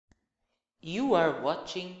You are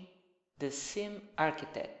watching The Sim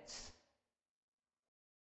Architects.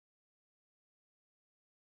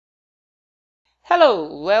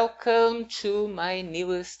 Hello, welcome to my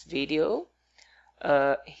newest video.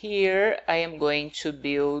 Here I am going to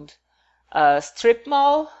build a strip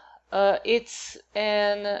mall. It's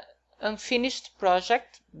an unfinished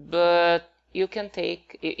project, but you can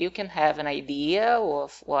have an idea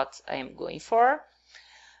of what I am going for.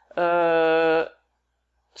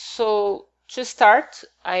 So to start,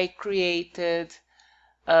 I created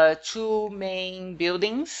two main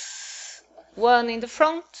buildings, one in the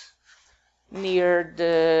front near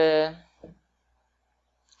the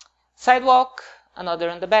sidewalk, another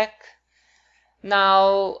on the back.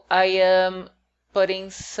 Now I am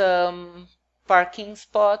putting some parking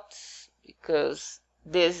spots because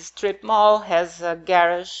this strip mall has a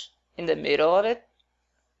garage in the middle of it.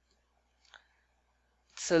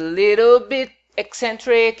 It's a little bit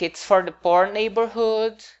eccentric, it's for the poor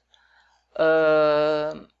neighborhood.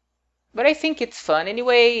 But I think it's fun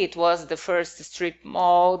anyway. It was the first strip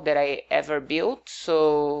mall that I ever built,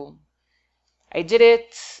 so I did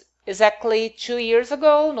it exactly 2 years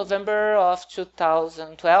ago, November of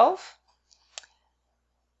 2012.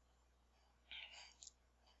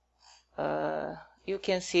 You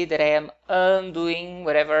can see that I am undoing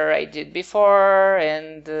whatever I did before,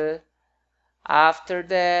 and after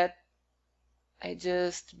that I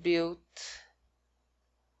just built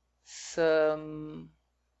some.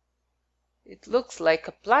 It looks like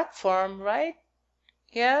a platform, right?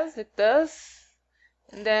 Yes, it does.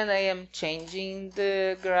 And then I am changing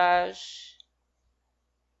the garage.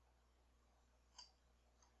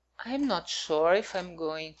 I'm not sure if I'm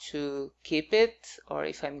going to keep it or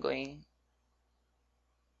if I'm going.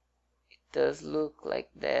 It does look like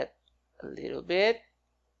that a little bit.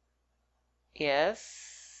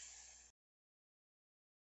 Yes.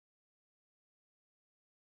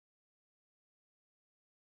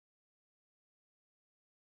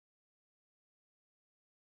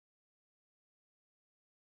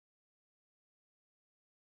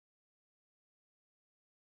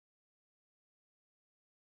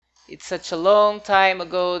 It's such a long time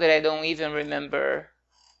ago that I don't even remember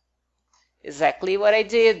exactly what I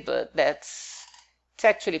did, but it's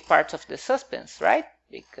actually part of the suspense, right?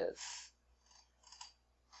 Because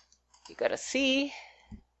you gotta see.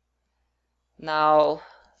 Now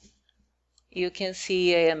you can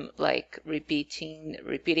see I am like repeating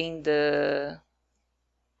the.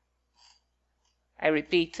 I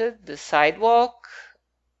repeated the sidewalk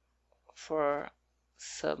for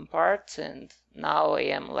some parts, and now I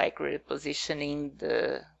am like repositioning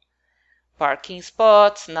the parking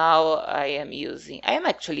spots. Now I am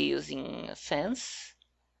actually using a fence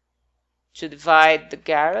to divide the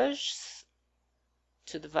garage,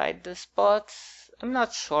 to divide the spots. I'm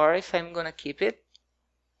not sure if I'm gonna keep it.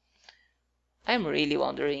 I'm really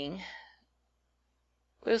wondering.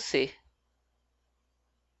 We'll see.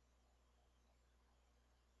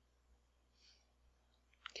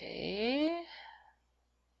 Okay.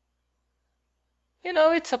 You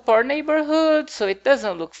know, it's a poor neighborhood, so it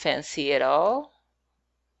doesn't look fancy at all.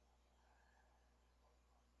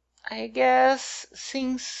 I guess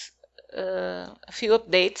since a few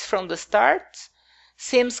updates from the start,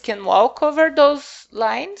 Sims can walk over those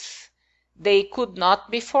lines. They could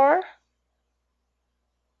not before,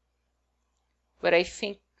 but I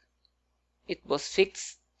think it was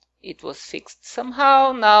fixed. It was fixed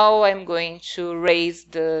somehow. Now I'm going to raise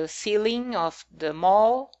the ceiling of the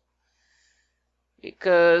mall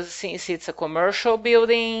because since it's a commercial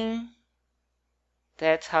building,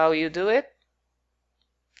 that's how you do it.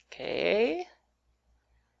 Okay.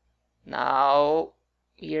 Now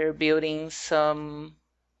you're building some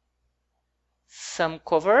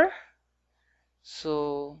cover.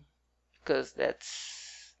 So because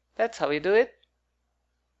that's how you do it.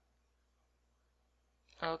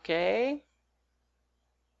 Okay.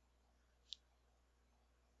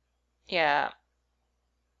 Yeah.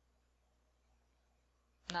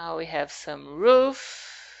 Now we have some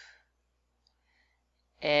roof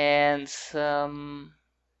and some,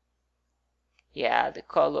 yeah, the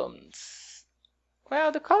columns.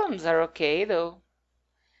 Well, the columns are okay though.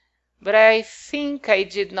 But I think I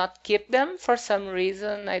did not keep them for some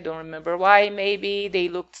reason. I don't remember why. Maybe they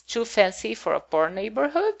looked too fancy for a poor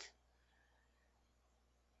neighborhood.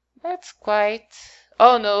 That's quite.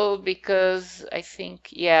 Oh no, because I think,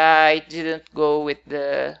 yeah, I didn't go with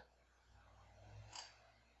the.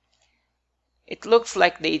 It looks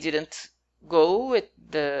like they didn't go with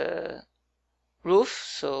the roof,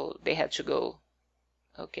 so they had to go.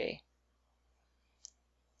 Okay.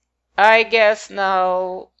 I guess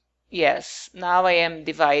now Yes, now I am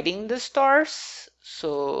dividing the stores.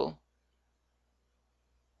 So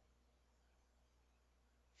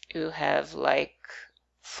you have like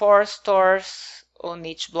 4 stores on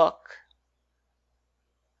each block.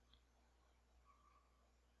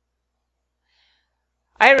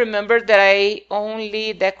 I remember that I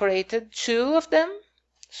only decorated 2 of them,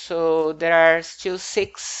 so there are still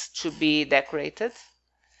 6 to be decorated,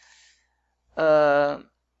 uh,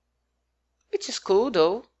 which is cool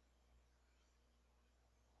though.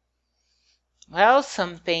 Well,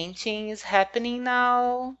 some painting is happening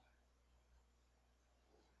now.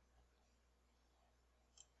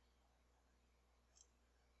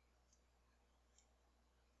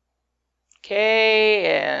 Okay,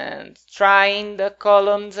 and trying the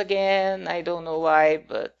columns again. I don't know why,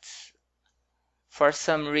 but for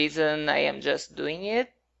some reason I am just doing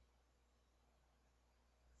it.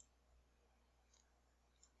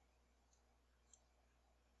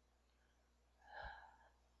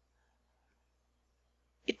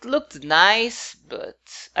 It looked nice,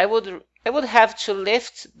 but I would have to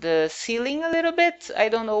lift the ceiling a little bit. I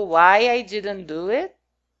don't know why I didn't do it,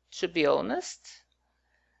 to be honest.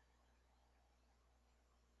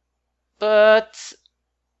 But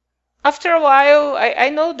after a while, I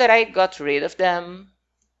know that I got rid of them.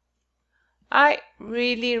 I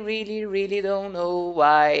really don't know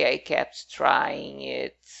why I kept trying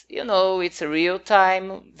it. You know, it's a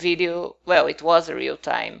real-time video. Well, it was a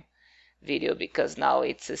real-time video because now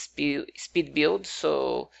it's a speed build.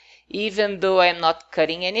 So even though I'm not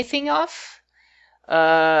cutting anything off,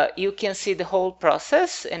 you can see the whole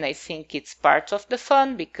process, and I think it's part of the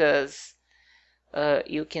fun because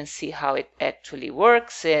you can see how it actually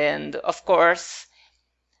works. And of course,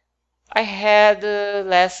 I had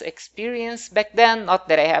less experience back then. Not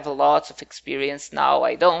that I have a lot of experience now,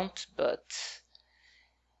 I don't, but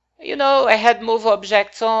you know, I had move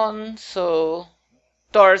objects on, so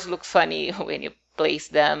doors look funny when you place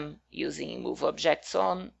them using move objects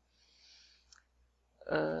on.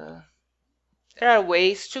 Uh, there are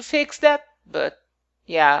ways to fix that, but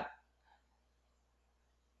yeah.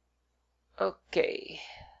 Okay.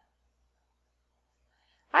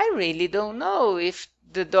 I really don't know if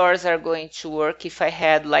the doors are going to work if I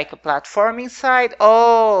had like a platform inside.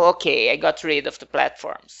 Oh, okay, I got rid of the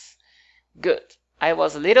platforms. Good. I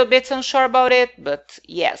was a little bit unsure about it, but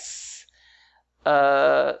yes.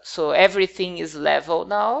 So everything is level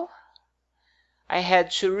now. I had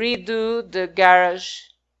to redo the garage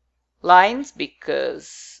lines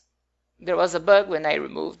because there was a bug when I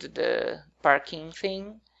removed the parking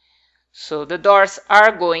thing. So the doors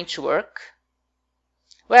are going to work.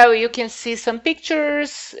 Well, you can see some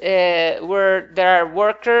pictures where there are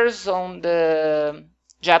workers on the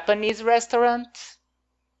Japanese restaurant.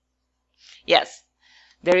 Yes,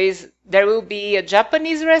 there will be a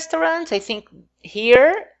Japanese restaurant, I think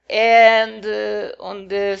here, and on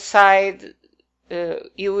the side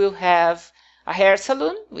you will have a hair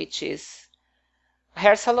salon, which is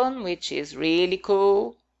really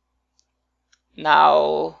cool.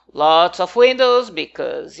 Now, lots of windows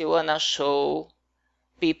because you wanna show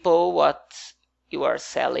people what you are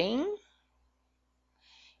selling.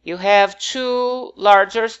 You have 2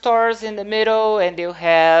 larger stores in the middle, and you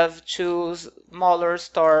have 2 smaller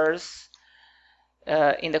stores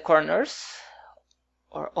in the corners,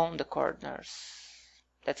 or on the corners.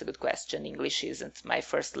 That's a good question. English isn't my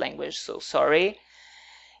first language, so sorry.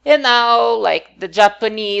 And now, like, the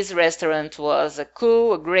Japanese restaurant was a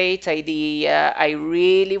great idea. I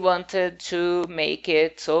really wanted to make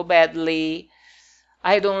it so badly.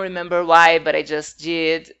 I don't remember why, but I just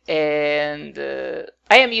did. And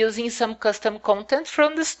I am using some custom content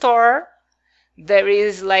from the store. There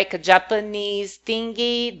is like a Japanese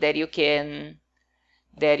thingy that you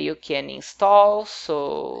can install.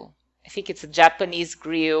 So I think it's a Japanese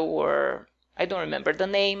grill, or I don't remember the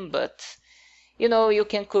name, but you know, you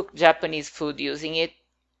can cook Japanese food using it.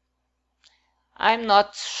 I'm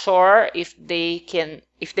not sure if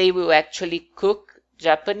they will actually cook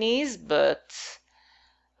Japanese, but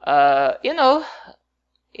you know,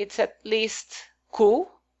 it's at least cool.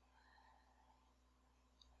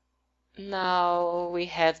 Now we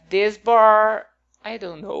have this bar. I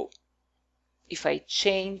don't know if I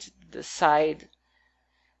change the sides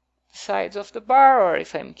of the bar or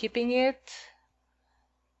if I'm keeping it.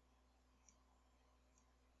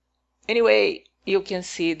 Anyway, you can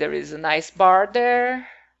see there is a nice bar there.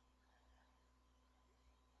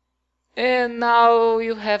 And now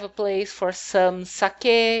you have a place for some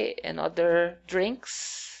sake and other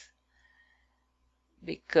drinks.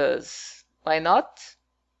 Because why not?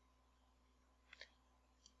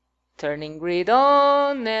 Turning grid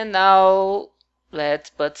on, and now Let's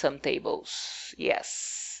put some tables.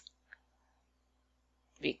 Yes.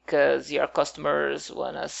 Because your customers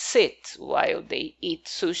want to sit while they eat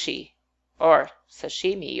sushi or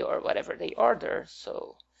sashimi or whatever they order.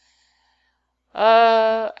 So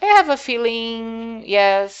I have a feeling,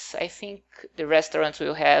 yes, I think the restaurants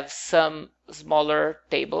will have some smaller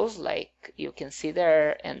tables like you can see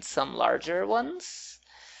there and some larger ones.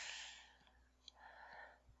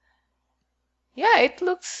 Yeah,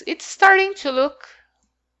 it's starting to look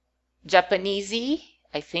Japanesey,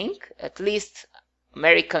 I think, at least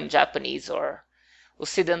American Japanese or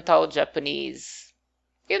Occidental Japanese.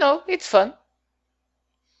 You know, it's fun.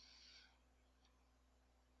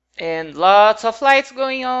 And lots of lights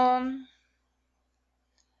going on.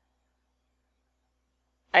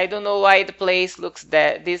 I don't know why the place looks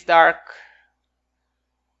this dark,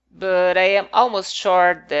 but I am almost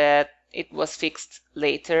sure that it was fixed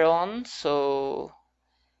later on, so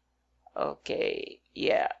okay,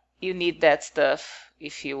 yeah, you need that stuff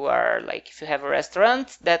if you have a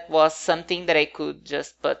restaurant. That was something that I could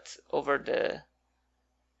just put over the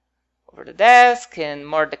desk and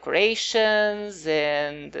more decorations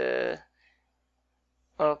and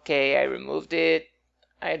okay, I removed it.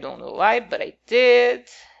 I don't know why, but I did.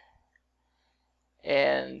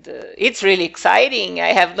 And it's really exciting. I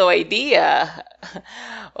have no idea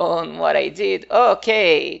on what I did.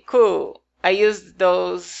 Okay, cool. I used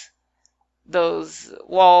those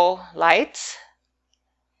wall lights.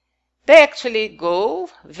 They actually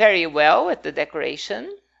go very well with the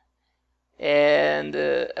decoration. And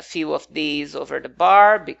a few of these over the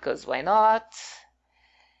bar because why not?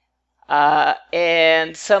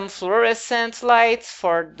 And some fluorescent lights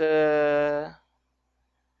for the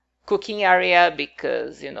cooking area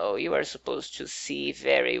because you are supposed to see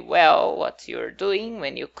very well what you're doing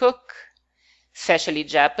when you cook, especially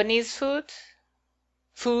Japanese food,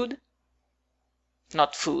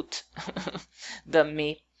 not food.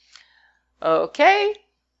 Dummy. Okay.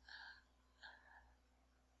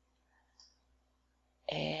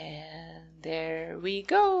 And there we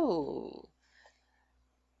go.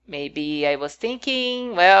 Maybe I was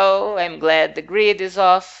thinking, well, I'm glad the grid is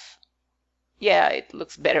off. Yeah, it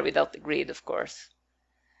looks better without the grid, of course.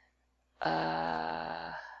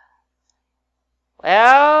 Well,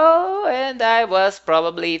 and I was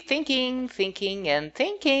probably thinking.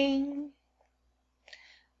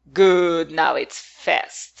 Good, now it's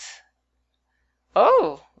fast.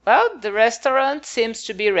 Oh, well, the restaurant seems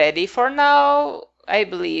to be ready for now. I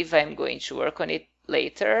believe I'm going to work on it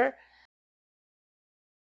later.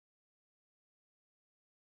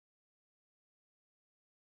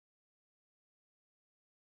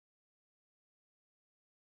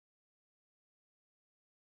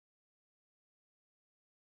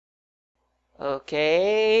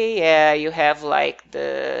 Okay, yeah, you have like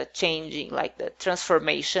the changing, like the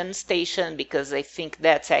transformation station, because I think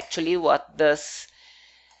that's actually what does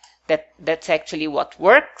that's actually what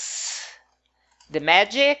works. The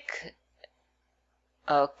magic.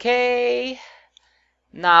 Okay.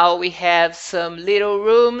 Now we have some little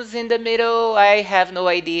rooms in the middle. I have no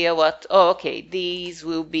idea what. Oh, okay, these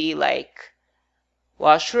will be like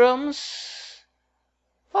washrooms.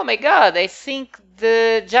 Oh my God, I think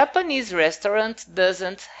the Japanese restaurant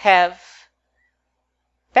doesn't have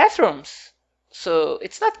bathrooms. So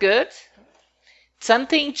it's not good.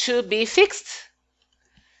 Something to be fixed.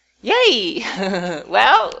 Yay!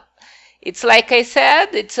 Well, it's like I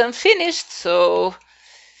said, it's unfinished, so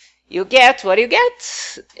you get what you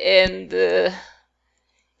get, and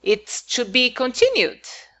it's to be continued.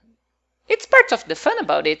 It's part of the fun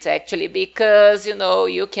about it, actually, because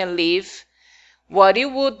you can leave what you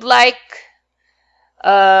would like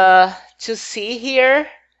to see here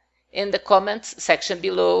in the comments section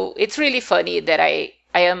below. It's really funny that I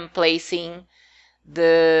am placing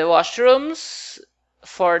the washrooms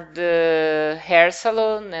for the hair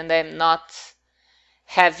salon and I'm not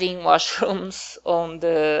having washrooms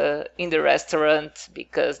in the restaurant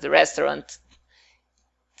because the restaurant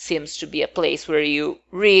seems to be a place where you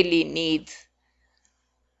really need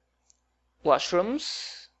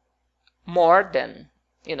washrooms more than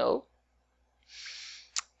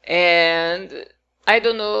and I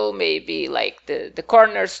don't know, maybe like the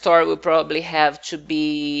corner store will probably have to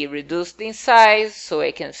be reduced in size so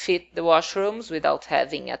I can fit the washrooms without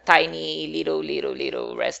having a tiny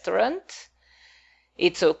little restaurant.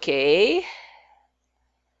 It's okay.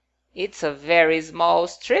 It's a very small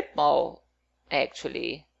strip mall,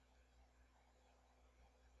 actually.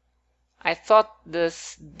 I thought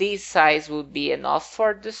this size would be enough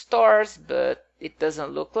for the stores, but it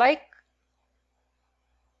doesn't look like.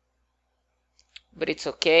 But it's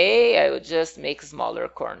okay, I will just make a smaller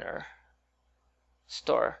corner.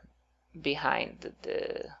 store behind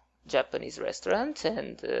the Japanese restaurant.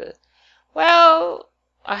 And well,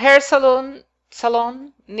 a hair salon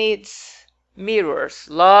needs mirrors,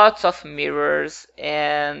 lots of mirrors,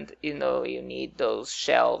 and you need those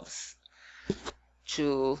shelves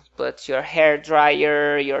to put your hair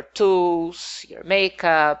dryer, your tools, your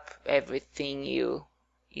makeup, everything you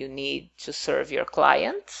need to serve your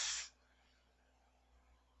clients.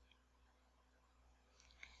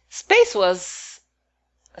 Space was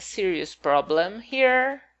a serious problem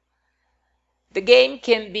here. The game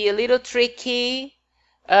can be a little tricky.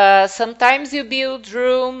 Sometimes you build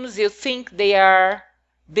rooms, you think they are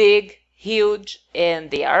big, huge, and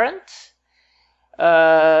they aren't.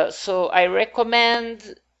 So I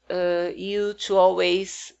recommend you to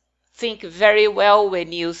always think very well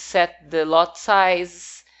when you set the lot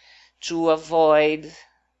size to avoid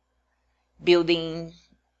building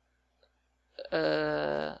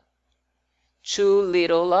too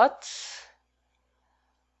little lots.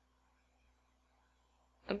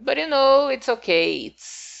 But it's okay.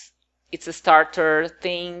 It's a starter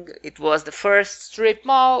thing. It was the first strip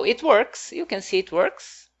mall. It works. You can see it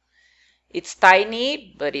works. It's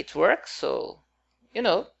tiny, but it works. So,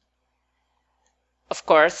 of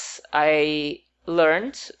course, I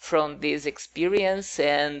learned from this experience,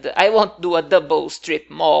 and I won't do a double strip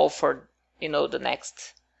mall for, the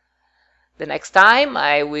next time.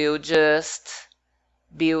 I will just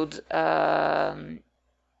build, I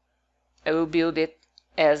will build it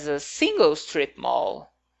as a single strip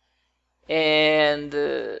mall, and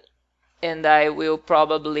I will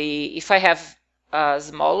probably, if I have a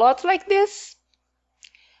small lot like this,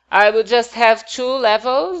 I will just have 2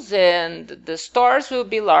 levels, and the stores will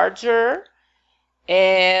be larger,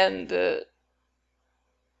 and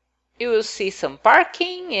you will see some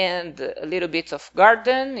parking and a little bit of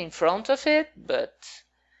garden in front of it, but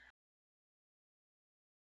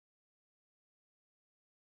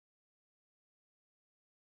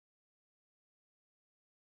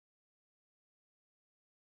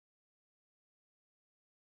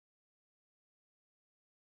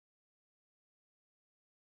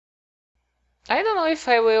I don't know if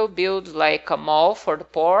I will build like a mall for the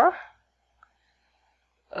poor.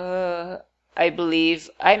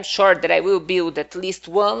 I'm sure that I will build at least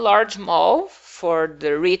one large mall for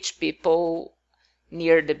the rich people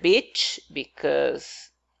near the beach,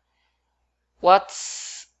 because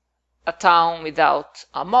what's a town without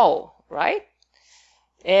a mall, right?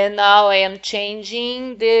 And now I am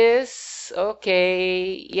changing this.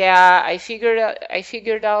 Okay, yeah, I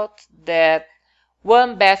figured out that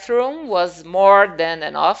one bathroom was more than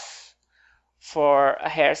enough for a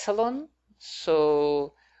hair salon,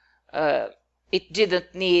 so it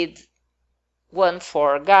didn't need one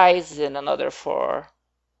for guys and another for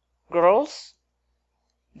girls.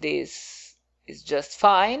 This is just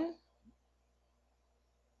fine,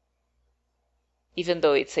 even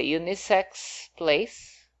though it's a unisex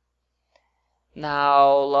place.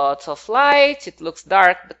 Now lots of light. It looks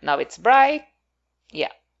dark, but now it's bright.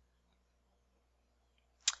 Yeah.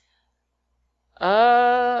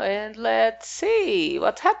 And let's see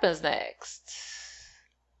what happens next.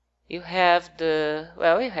 You have the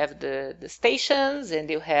stations, and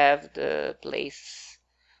you have the place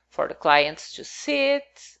for the clients to sit,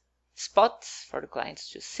 spots for the clients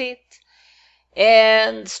to sit,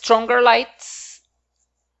 and stronger lights,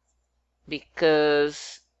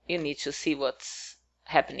 because you need to see what's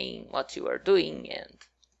happening, what you are doing. And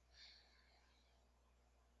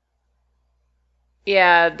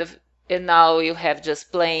yeah, and now you have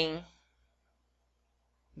just plain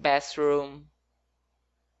bathroom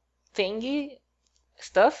thingy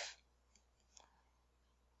stuff,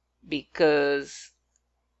 because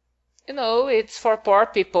it's for poor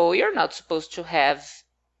people. You're not supposed to have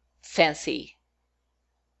fancy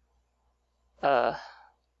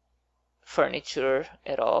furniture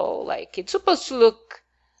at all. Like, it's supposed to look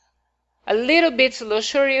a little bit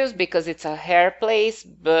luxurious because it's a hair place,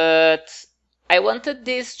 but I wanted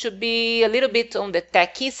this to be a little bit on the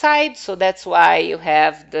techie side, so that's why you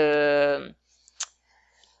have the,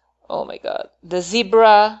 oh my god, the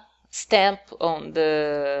zebra stamp on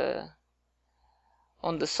the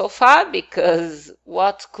sofa, because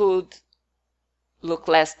what could look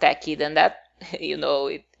less tacky than that?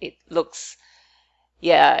 It looks,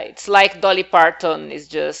 yeah, it's like Dolly Parton is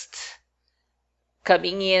just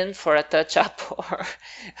coming in for a touch-up, or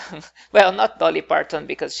well, not Dolly Parton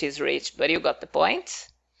because she's rich, but you got the point.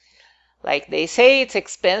 Like they say, it's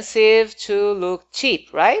expensive to look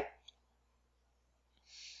cheap, right?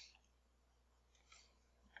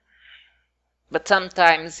 But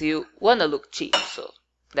sometimes you want to look cheap, so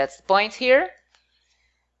that's the point here.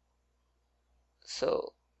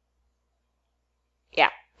 So yeah,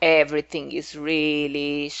 everything is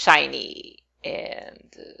really shiny.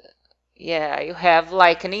 And yeah, you have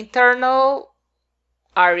like an internal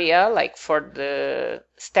area like for the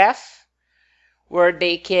staff where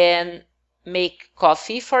they can make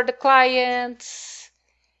coffee for the clients,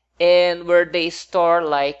 and where they store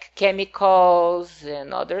like chemicals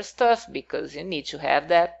and other stuff, because you need to have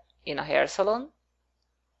that in a hair salon.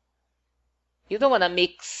 You don't want to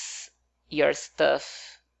mix your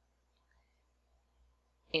stuff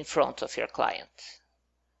in front of your client,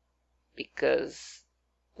 because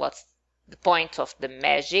what's the point of the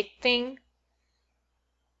magic thing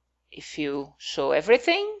if you show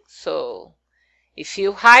everything? So if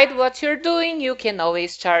you hide what you're doing, you can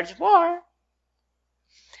always charge more.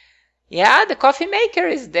 Yeah, the coffee maker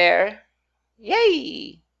is there.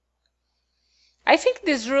 Yay! I think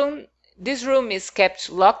this room is kept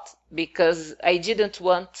locked because I didn't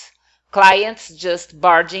want clients just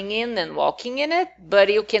barging in and walking in it,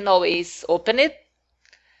 but you can always open it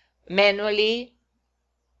manually.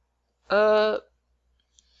 I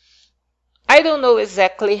don't know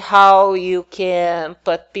exactly how you can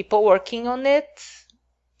put people working on it.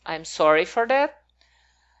 I'm sorry for that.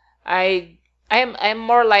 I'm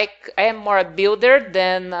more a builder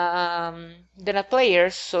than a player,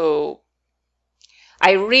 so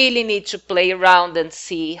I really need to play around and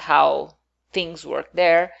see how things work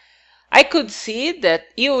there. I could see that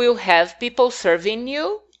you will have people serving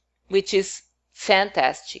you, which is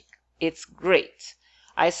fantastic. It's great.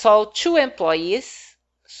 I saw 2 employees,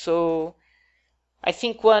 so I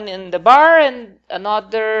think one in the bar and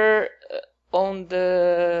another on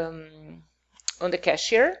the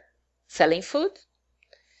cashier selling food.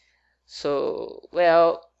 So,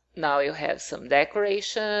 well, now you have some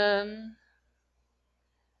decoration.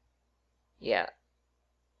 Yeah.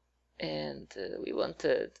 And we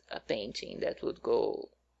wanted a painting that would go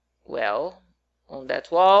well on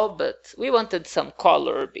that wall, but we wanted some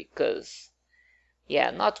color because,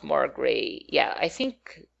 yeah, not more gray. Yeah, I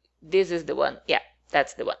think this is the one. Yeah,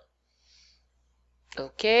 that's the one.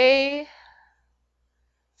 Okay.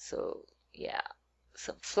 So, yeah,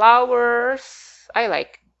 some flowers. I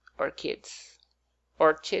like orchids.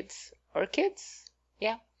 Orchids. Orchids?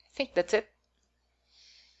 Yeah, I think that's it.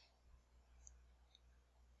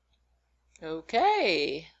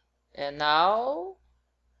 Okay. And now,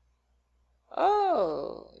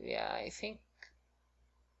 oh, yeah, I think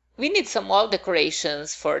we need some wall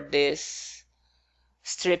decorations for this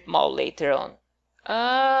strip mall later on.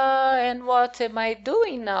 And what am I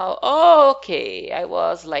doing now? Oh, okay. I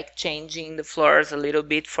was like changing the floors a little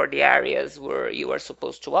bit for the areas where you are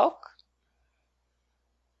supposed to walk.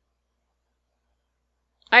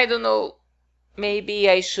 I don't know. Maybe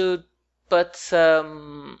I should put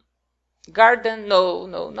some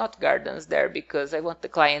no, not gardens there, because I want the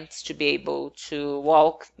clients to be able to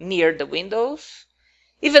walk near the windows,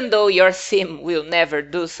 even though your sim will never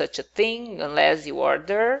do such a thing unless you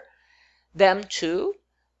order them to.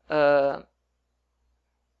 Let's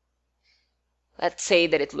say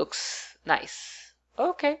that it looks nice.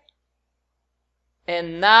 Okay.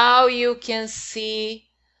 And now you can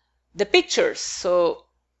see the pictures. So,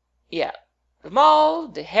 yeah, the mall,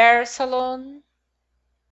 the hair salon,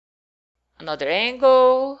 another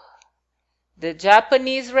angle, the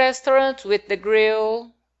Japanese restaurant with the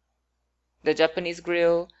grill, the Japanese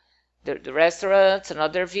grill, the restaurant,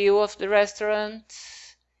 another view of the restaurant.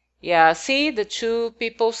 Yeah, see the 2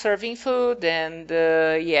 people serving food, and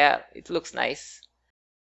yeah, it looks nice.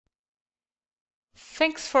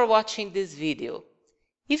 Thanks for watching this video.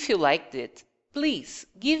 If you liked it, please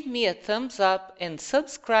give me a thumbs up and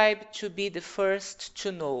subscribe to be the first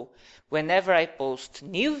to know whenever I post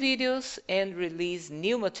new videos and release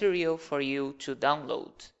new material for you to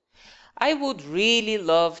download. I would really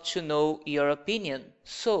love to know your opinion,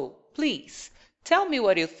 so please tell me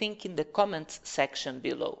what you think in the comments section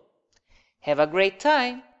below. Have a great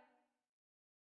time!